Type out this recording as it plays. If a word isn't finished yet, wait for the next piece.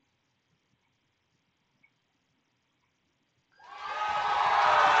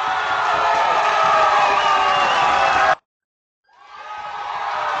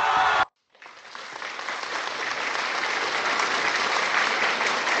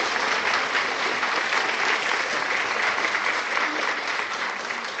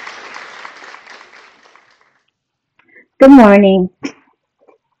Good morning.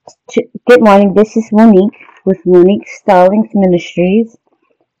 Good morning. This is Monique with Monique Stallings Ministries,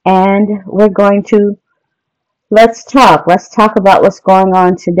 and we're going to let's talk. Let's talk about what's going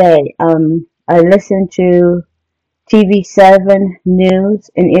on today. I listened to TV7 News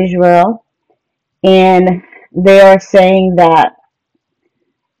in Israel, and they are saying that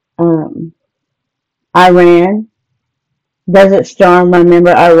um, Iran, Desert Storm.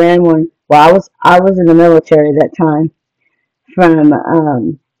 Remember Iran when? Well, I was in the military at that time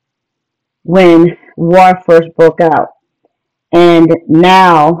from when war first broke out. And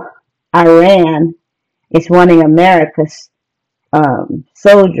now Iran is wanting America's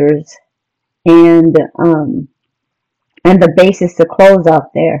soldiers and um, and the bases to close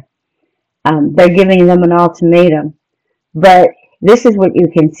out there. They're giving them an ultimatum. But this is what you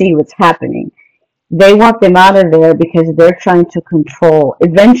can see what's happening. They want them out of there because they're trying to control.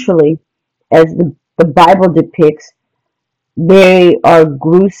 Eventually, as the Bible depicts, they are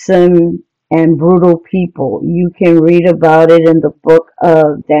gruesome and brutal people. You can read about it in the book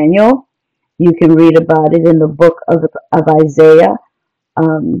of Daniel. You can read about it in the book of Isaiah.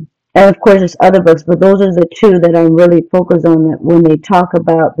 And of course, there's other books, but those are the two that I'm really focused on that when they talk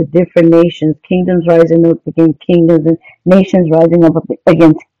about the different nations, kingdoms rising up against kingdoms and nations rising up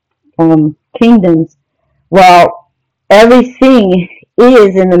against kingdoms. Well, everything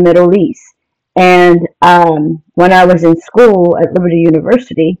is in the Middle East. And when I was in school at Liberty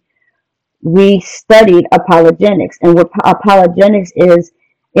University, we studied apologetics. And what apologetics is,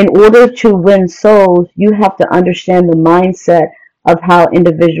 in order to win souls, you have to understand the mindset of how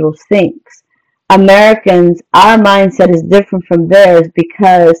individuals think. Americans, our mindset is different from theirs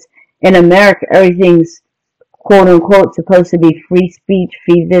because in America, everything's quote unquote supposed to be free speech,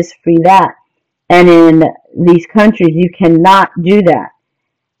 free this, free that. And in these countries, you cannot do that.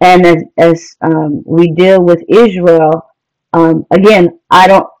 And as we deal with Israel, again, I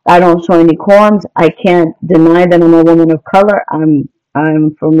don't show any qualms. I can't deny that I'm a woman of color. I'm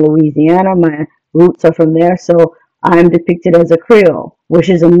from Louisiana. My roots are from there, so I'm depicted as a Creole, which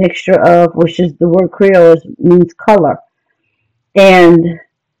is a mixture of, which is the word Creole means color. And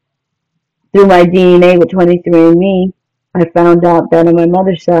through my DNA with 23andMe, I found out that on my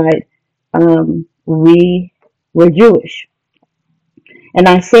mother's side, we were Jewish. And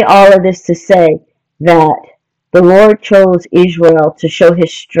I say all of this to say that the Lord chose Israel to show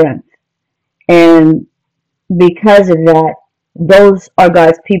his strength. And because of that, those are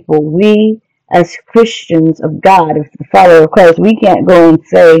God's people. We, as Christians of God, if the follower of Christ, we can't go and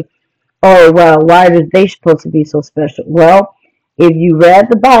say, oh, well, why are they supposed to be so special? Well, if you read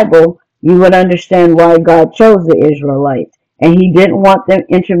the Bible, you would understand why God chose the Israelites. And he didn't want them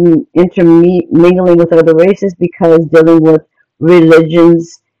intermingling with other races because dealing with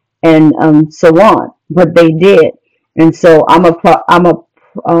religions and so on. But they did. And so I'm a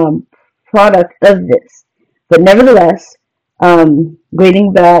product of this. But nevertheless,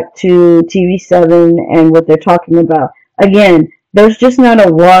 getting back to TV7 and what they're talking about, again, there's just not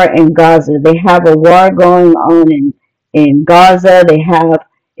a war in Gaza. They have a war going on in Gaza. They have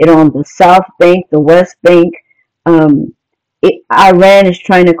it on the South Bank, the West Bank. Iran is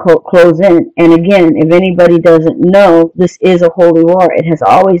trying to close in. And again, if anybody doesn't know, this is a holy war. It has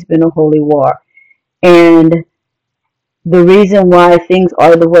always been a holy war. And the reason why things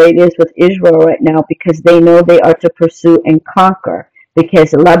are the way it is with Israel right now, because they know they are to pursue and conquer.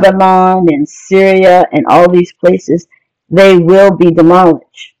 Because Lebanon and Syria and all these places, they will be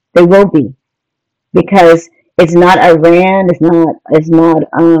demolished. They will be. Because it's not Iran, it's not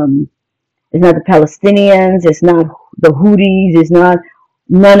the Palestinians, it's not the Houthis, it's not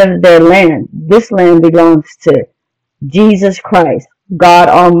none of their land. This land belongs to Jesus Christ, God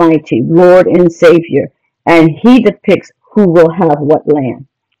Almighty, Lord and Savior. And he depicts who will have what land.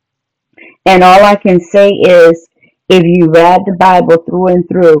 And all I can say is, if you read the Bible through and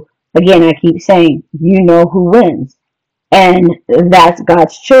through, again, I keep saying, you know who wins. And that's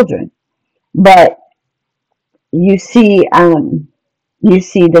God's children. But you see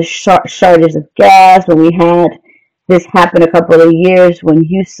the shortage of gas. When we had this happen a couple of years when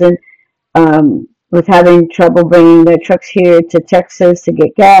Houston was having trouble bringing their trucks here to Texas to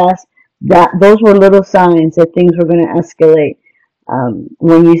get gas, that those were little signs that things were going to escalate.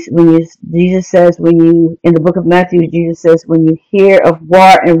 Jesus says, in the book of Matthew, Jesus says, when you hear of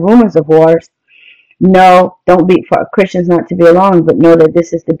war and rumors of wars, no, don't be for Christians not to be alarmed, but know that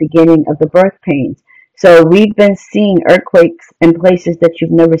this is the beginning of the birth pains. So we've been seeing earthquakes in places that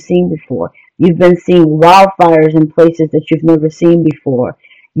you've never seen before. You've been seeing wildfires in places that you've never seen before.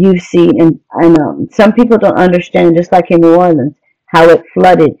 You've seen, and some people don't understand, just like in New Orleans, how it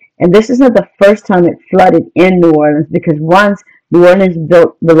flooded. And this is not the first time it flooded in New Orleans, because once New Orleans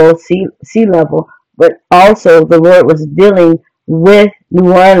built below sea level, but also the Lord was dealing with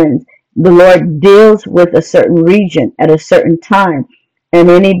New Orleans. The Lord deals with a certain region at a certain time. And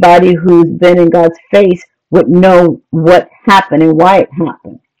anybody who's been in God's face would know what happened and why it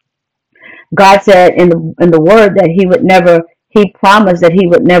happened. God said in the word that he promised that he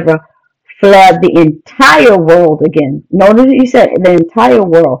would never flood the entire world again. Notice he said the entire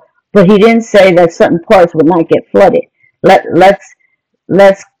world, but he didn't say that certain parts would not get flooded.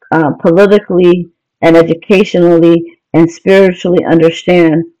 Let's politically and educationally and spiritually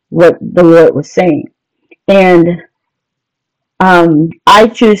understand what the Lord was saying. And I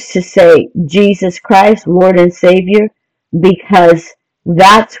choose to say Jesus Christ, Lord and Savior, because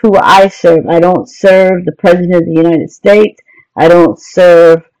that's who I serve. I don't serve the President of the United States. I don't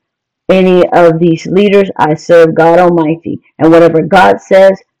serve any of these leaders. I serve God Almighty. And whatever God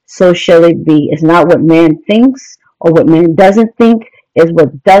says, so shall it be. It's not what man thinks or what man doesn't think, is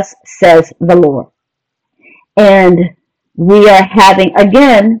what thus says the Lord. And we are having,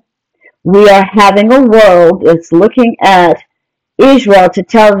 again, we are having a world that's looking at Israel to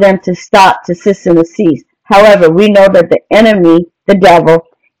tell them to stop, to cease and to cease. However, we know that the enemy, the devil,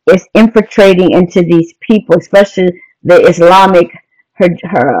 is infiltrating into these people, especially the Islamic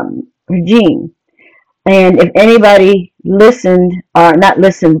regime. And if anybody listened, or not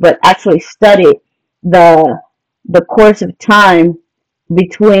listened, but actually studied the course of time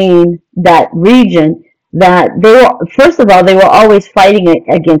between that region, that they were, first of all, they were always fighting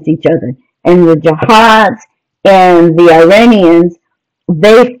against each other. And the jihads and the Iranians,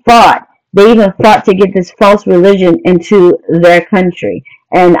 they fought. They even fought to get this false religion into their country.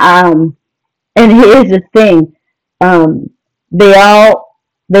 And here's the thing, um, they all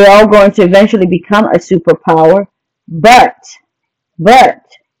going to eventually become a superpower, but but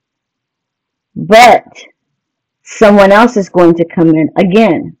but someone else is going to come in.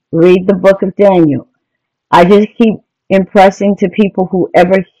 Again, read the book of Daniel. I just keep impressing to people,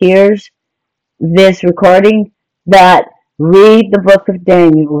 whoever hears this recording, that read the book of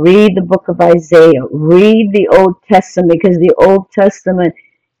Daniel, read the book of Isaiah, read the Old Testament, because the Old Testament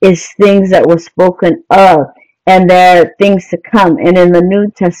is things that were spoken of, and there are things to come. And in the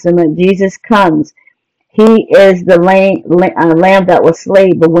New Testament, Jesus comes. He is the lamb that was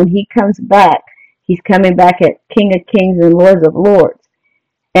slain, but when he comes back, he's coming back as King of Kings and Lords of Lords.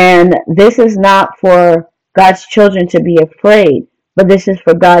 And this is not for God's children to be afraid, but this is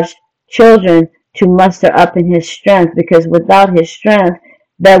for God's children to muster up in his strength, because without his strength,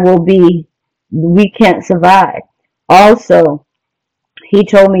 we can't survive. Also, he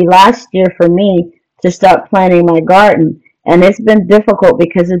told me last year for me to start planting my garden, and it's been difficult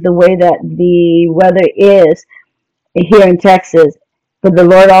because of the way that the weather is here in Texas. But the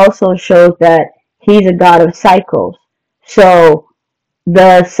Lord also shows that he's a God of cycles. So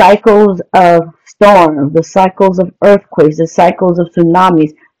the cycles of storms, the cycles of earthquakes, the cycles of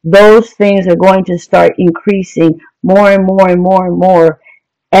tsunamis, those things are going to start increasing more and more and more and more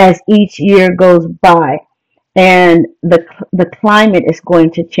as each year goes by. And the climate is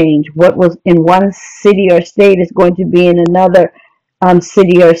going to change. What was in one city or state is going to be in another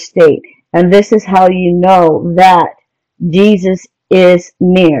city or state. And this is how you know that Jesus is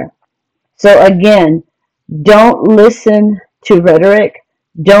near. So again, don't listen to rhetoric.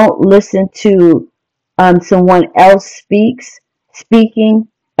 Don't listen to someone else speaking.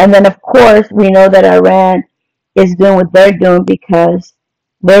 And then, of course, we know that Iran is doing what they're doing because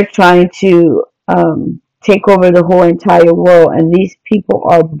they're trying to take over the whole entire world. And these people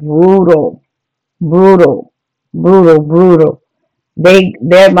are brutal, brutal, brutal, brutal.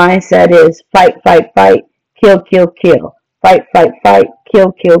 Their mindset is fight, fight, fight, kill, kill, kill. Fight, fight, fight,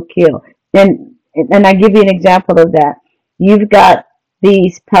 kill, kill, kill. And I give you an example of that. You've got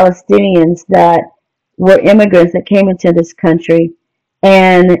these Palestinians that were immigrants that came into this country,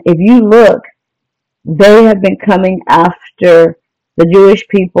 and if you look, they have been coming after the Jewish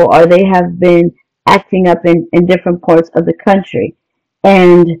people, or they have been acting up in different parts of the country.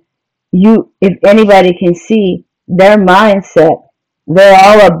 And if anybody can see their mindset, they're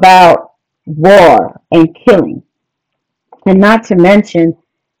all about war and killing. And not to mention,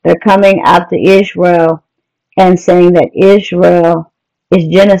 they're coming after Israel and saying that Israel is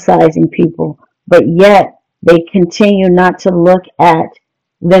genociding people, but yet they continue not to look at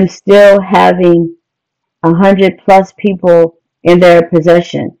them still having 100+ people in their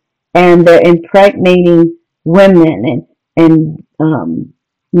possession, and they're impregnating women and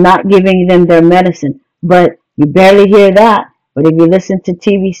not giving them their medicine. But you barely hear that. But if you listen to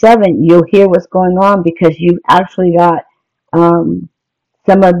TV7, you'll hear what's going on, because you've actually got um,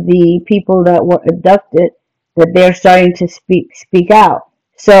 some of the people that were abducted, that they're starting to speak out.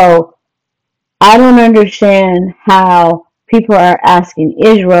 So I don't understand how people are asking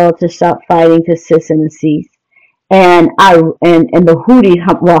Israel to stop fighting to cease and cease. And the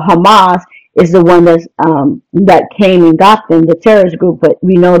Houthi, well, Hamas is the one that came and got them, the terrorist group. But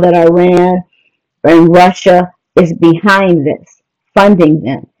we know that Iran and Russia is behind this, funding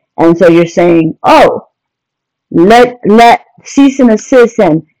them. And so you're saying, oh, let cease and desist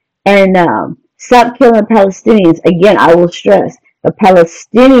and stop killing Palestinians. Again, I will stress the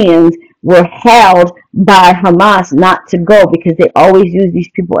Palestinians were held by Hamas not to go because they always use these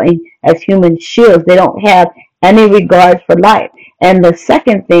people as human shields. They don't have any regard for life. And the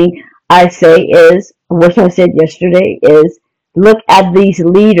second thing I say is, which I said yesterday, is look at these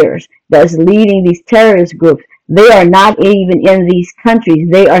leaders that's leading these terrorist groups. They are not even in these countries.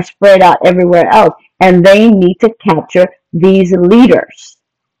 They are spread out everywhere else. And they need to capture these leaders.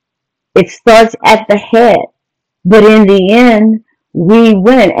 It starts at the head. But in the end, we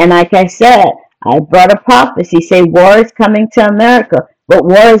win. And like I said, I brought a prophecy, say war is coming to America, but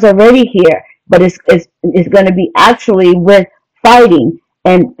war is already here. But it's going to be actually with fighting.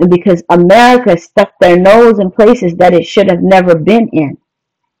 And because America stuck their nose in places that it should have never been in.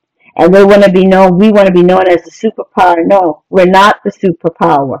 And we want to be known as the superpower. No, we're not the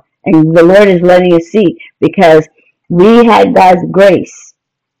superpower. And the Lord is letting us see because we had God's grace.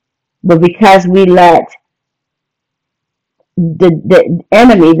 But because we let the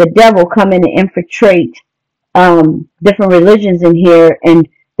enemy, the devil, come in and infiltrate different religions in here, and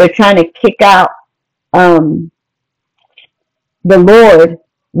they're trying to kick out the Lord,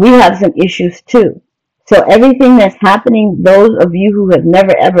 we have some issues too. So everything that's happening, those of you who have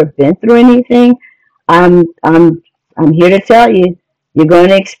never ever been through anything, I'm here to tell you, you're going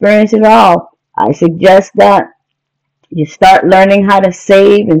to experience it all. I suggest that you start learning how to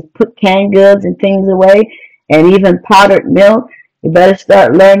save and put canned goods and things away, and even powdered milk. You better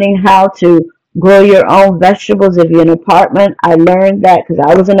start learning how to grow your own vegetables if you're in an apartment. I learned that because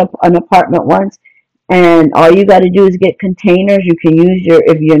I was in an apartment once, and all you got to do is get containers. You can use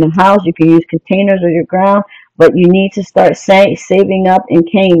if you're in a house, you can use containers or your ground, but you need to start saving up and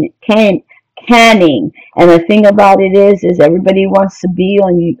canning. And the thing about it is everybody wants to be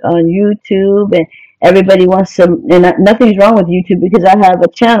on YouTube, and everybody wants to, and nothing's wrong with YouTube because I have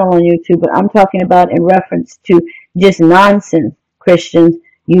a channel on YouTube, but I'm talking about in reference to just nonsense. Christians,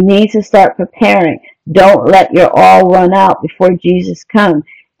 you need to start preparing. Don't let your all run out before Jesus comes.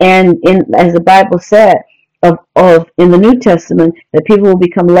 And as the Bible said, in the New Testament, that people will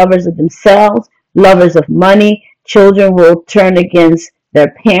become lovers of themselves, lovers of money. Children will turn against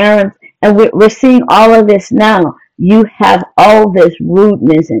their parents. And we're seeing all of this now. You have all this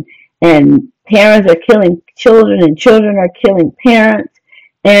rudeness, and parents are killing children, and children are killing parents.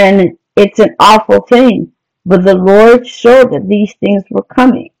 And it's an awful thing. But the Lord showed that these things were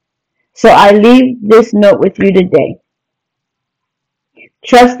coming. So I leave this note with you today.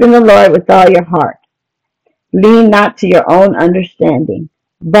 Trust in the Lord with all your heart. Lean not to your own understanding,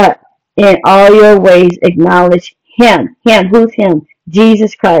 but in all your ways acknowledge Him. Him, who's Him?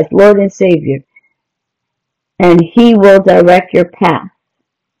 Jesus Christ, Lord and Savior. And He will direct your path.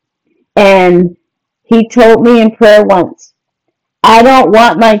 And He told me in prayer once, I don't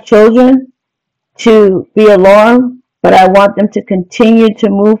want my children to be alarmed, but I want them to continue to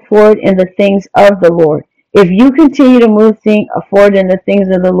move forward in the things of the Lord. If you continue to move forward in the things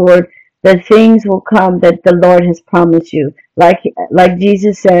of the Lord, the things will come that the Lord has promised you. Like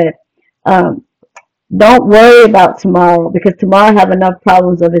Jesus said, don't worry about tomorrow, because tomorrow have enough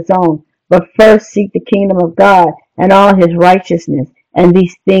problems of its own. But first seek the kingdom of God and all His righteousness, and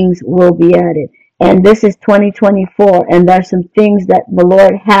these things will be added. And this is 2024, and there's some things that the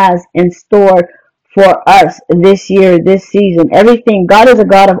Lord has in store for us this year, this season. Everything. God is a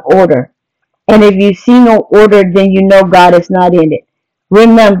God of order. And if you see no order, then you know God is not in it.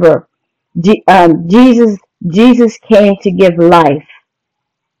 Remember, Jesus came to give life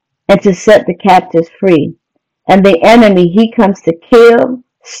and to set the captives free. And the enemy, he comes to kill,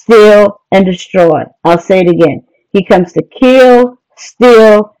 steal, and destroy. I'll say it again. He comes to kill,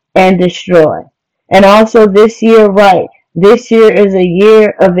 steal, and destroy. And also this year, this year is a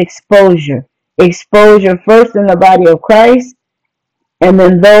year of exposure. Exposure first in the body of Christ, and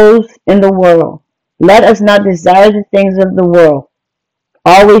then those in the world. Let us not desire the things of the world,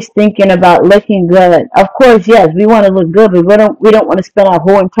 always thinking about looking good. Of course, yes, we want to look good, but we don't want to spend our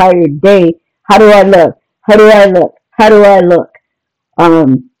whole entire day. How do I look? How do I look? How do I look?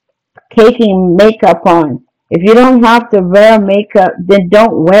 Taking makeup on. If you don't have to wear makeup, then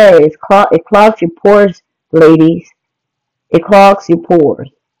don't wear it. It clogs your pores, ladies. It clogs your pores.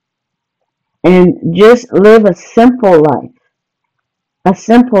 And just live a simple life. A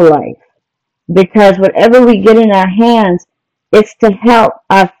simple life. Because whatever we get in our hands, it's to help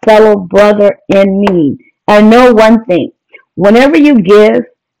our fellow brother in need. And know one thing. Whenever you give,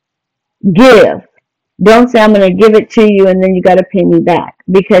 give. Don't say I'm going to give it to you and then you got to pay me back.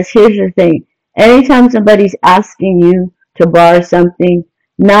 Because here's the thing. Anytime somebody's asking you to borrow something,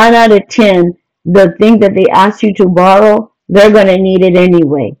 9 out of 10, the thing that they ask you to borrow, they're going to need it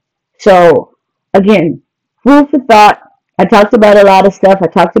anyway. So, again, food for thought. I talked about a lot of stuff. I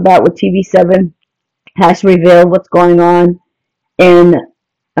talked about what TV7 has revealed what's going on in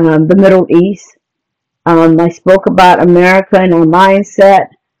the Middle East. I spoke about America and our mindset.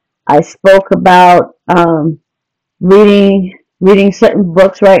 I spoke about reading certain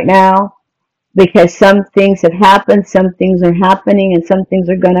books right now because some things have happened, some things are happening, and some things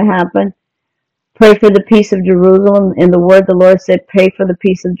are going to happen. Pray for the peace of Jerusalem. In the word, the Lord said, pray for the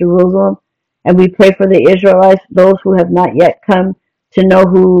peace of Jerusalem. And we pray for the Israelites, those who have not yet come to know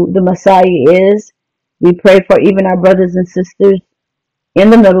who the Messiah is. We pray for even our brothers and sisters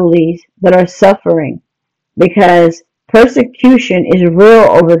in the Middle East that are suffering because persecution is real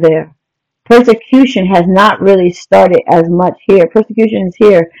over there. Persecution has not really started as much here. Persecution is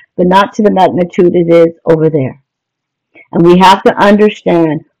here, but not to the magnitude it is over there. And we have to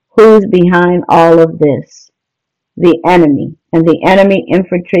understand who's behind all of this. The enemy. And the enemy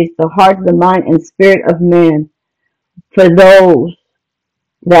infiltrates the heart, the mind, and spirit of man for those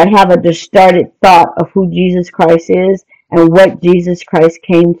that have a distorted thought of who Jesus Christ is and what Jesus Christ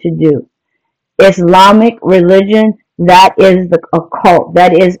came to do. Islamic religion, that is the occult.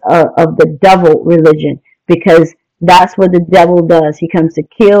 That is of the devil religion because that's what the devil does. He comes to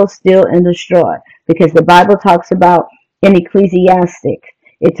kill, steal, and destroy because the Bible talks about in Ecclesiastic.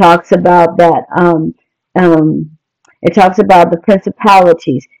 It talks about that. It talks about the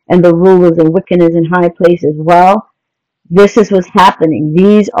principalities and the rulers and wickedness in high places. Well, this is what's happening.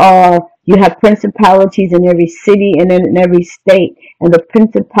 You have principalities in every city and in every state, and the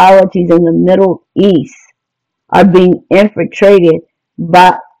principalities in the Middle East are being infiltrated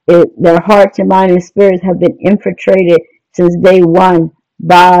by their hearts and minds and spirits have been infiltrated since day one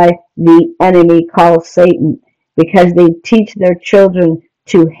by the enemy called Satan because they teach their children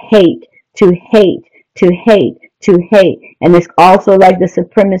to hate, to hate, to hate, to hate. And it's also like the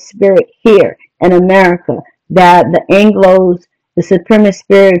supremacist spirit here in America that the Anglos, the supremacist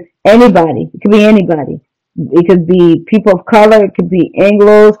spirit, anybody, it could be anybody. It could be people of color, it could be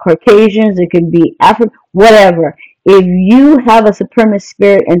Anglos, Caucasians, it could be African, whatever. If you have a supremacist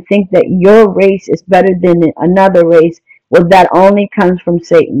spirit and think that your race is better than another race, well, that only comes from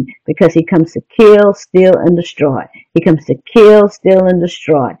Satan because he comes to kill, steal, and destroy. He comes to kill, steal, and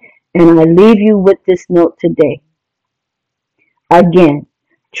destroy. And I leave you with this note today. Again,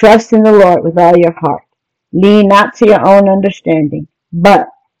 trust in the Lord with all your heart. Lean not to your own understanding, but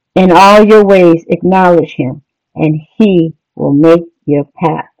in all your ways acknowledge him, and he will make your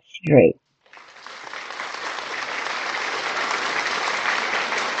path straight.